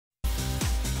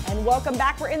and welcome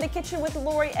back. We're in the kitchen with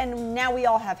Lori, and now we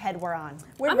all have headwear on.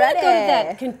 We're ready. I'm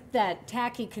gonna go to that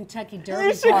tacky Kentucky Derby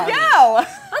You should party. go. I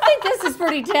think this is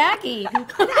pretty tacky.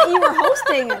 You were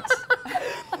hosting it.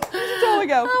 Totally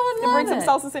go. I would Bring love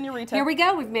some it. Salsa Señorita. Here we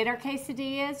go. We've made our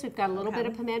quesadillas. We've got a little bit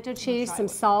of pimento cheese, some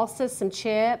salsa, some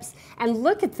chips, and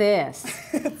look at this.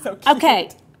 It's so cute.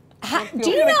 Okay. Do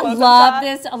you not love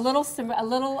this? A little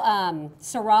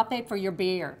sriracha for your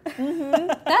beer.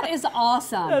 That is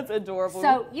awesome. That's adorable.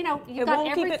 So, you know, you've got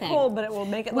everything. It won't keep it cold, but it will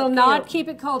make it look Will not cute.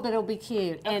 keep it cold, but it'll be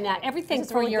cute. And everything This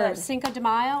is for really your good. Cinco de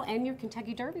Mayo and your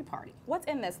Kentucky Derby party. What's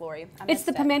in this, Lori? It's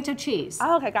the pimento cheese.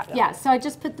 Oh, okay, got it. Yeah, so I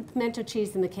just put the pimento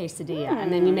cheese in the quesadilla,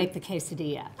 and then you make the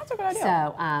quesadilla. That's a good idea.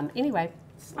 So, anyway,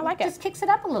 I like it. Just kicks it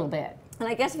up a little bit. And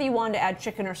I guess if you wanted to add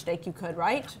chicken or steak, you could,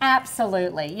 right?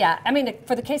 Absolutely, yeah. I mean,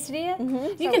 for the quesadilla,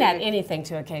 you can add anything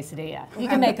to a quesadilla. You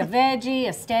can make a veggie,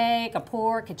 a steak, a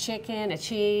pork, a chicken, a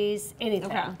cheese,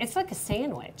 anything. Okay. It's like a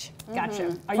sandwich.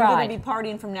 Gotcha. Are you Fried. going to be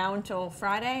partying from now until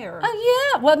Friday, or?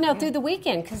 Oh, yeah. Well, no, through the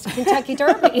weekend, because Kentucky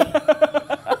Derby.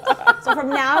 So from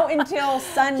now until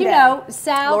Sunday. You know,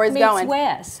 south Lori's meets going.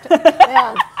 west.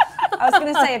 Yeah. I was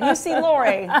going to say, if you see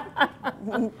Lori,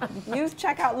 you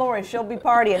check out Lori. She'll be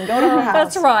partying. Go to her house.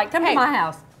 That's right. Come to my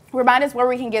house. Remind us where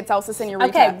we can get Salsa Señorita.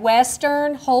 Okay,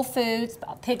 Western, Whole Foods,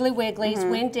 Piggly Wiggly's,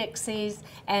 Winn-Dixie's,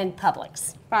 and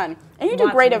Publix. Fun. And you do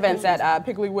Lots great of events at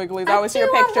Piggly Wiggly's. I always see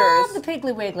your I pictures. love the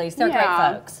Piggly Wigglies. They're Yeah,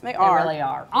 great folks. they are. really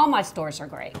are. All my stores are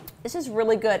great. This is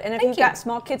really good. And if Thank you've you. got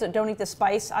small kids that don't eat the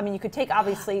spice, I mean, you could take,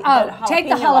 obviously, Oh, take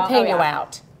the jalapeno yeah.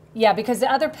 out. Yeah, because the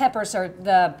other peppers are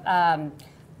the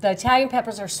Italian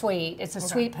peppers are sweet. It's a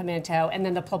sweet pimento, and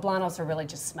then the poblanos are really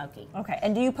just smoky. Okay.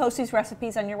 And do you post these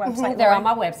recipes on your website, They're Lori? on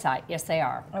my website. Yes, they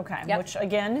are. Okay. Yep. Which,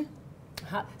 again?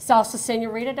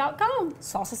 SalsaSeñorita.com.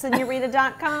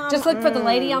 SalsaSeñorita.com. Just look for the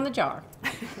lady on the jar.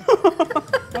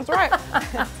 That's right.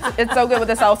 It's so good with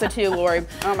the salsa too, Lori.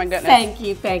 Oh my goodness. Thank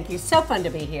you, thank you. So fun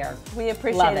to be here. We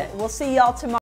appreciate Love it. it. We'll see y'all tomorrow.